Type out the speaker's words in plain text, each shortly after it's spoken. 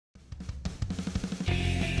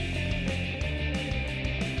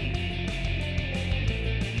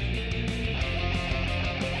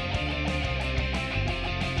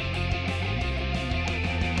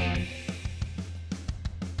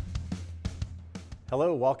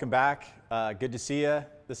Hello, welcome back. Good to see you.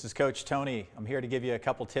 This is Coach Tony. I'm here to give you a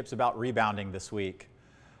couple tips about rebounding this week.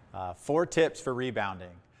 4 tips for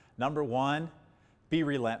rebounding. Number 1, be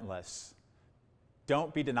relentless.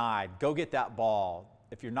 Don't be denied. Go get that ball.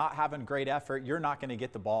 If you're not having great effort, you're not going to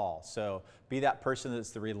get the ball. So be that person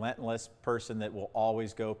that's the relentless person that will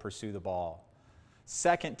always go pursue the ball.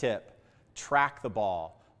 Second tip, track the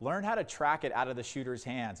ball. Learn how to track it out of the shooter's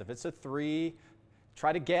hands. If it's a 3,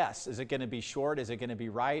 try to guess. Is it going to be short? Is it going to be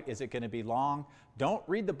right? Is it going to be long? Don't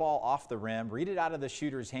read the ball off the rim. Read it out of the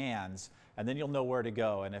shooter's hands, and then you'll know where to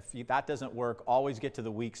go. And if that doesn't work, always get to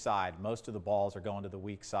the weak side. Most of the balls are going to the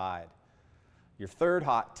weak side. Your third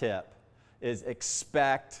hot tip is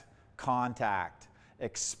expect contact.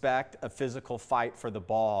 Expect a physical fight for the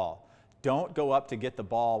ball. Don't go up to get the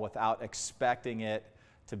ball without expecting it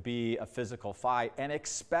to be a physical fight, and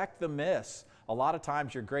expect the miss. A lot of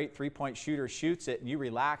times your great three-point shooter shoots it and you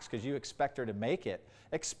relax because you expect her to make it.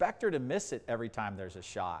 Expect her to miss it every time there's a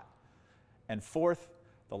shot. And fourth,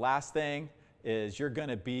 the last thing is you're going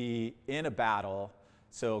to be in a battle,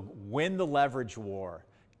 so win the leverage war.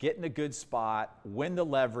 Get in a good spot, win the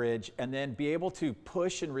leverage, and then be able to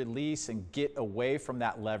push and release and get away from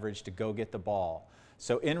that leverage to go get the ball.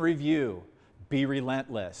 So in review, be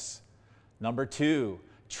relentless. Number 2,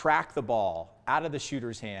 track the ball out of the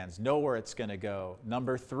shooter's hands. Know where it's going to go.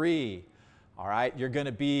 Number 3, all right, you're going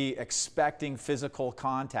to be expecting physical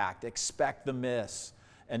contact. Expect the miss.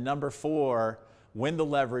 And number 4, win the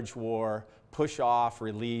leverage war, push off,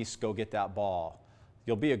 release, go get that ball.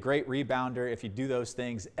 You'll be a great rebounder if you do those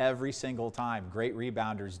things every single time. Great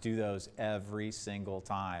rebounders do those every single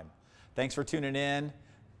time. Thanks for tuning in.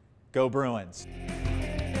 Go Bruins.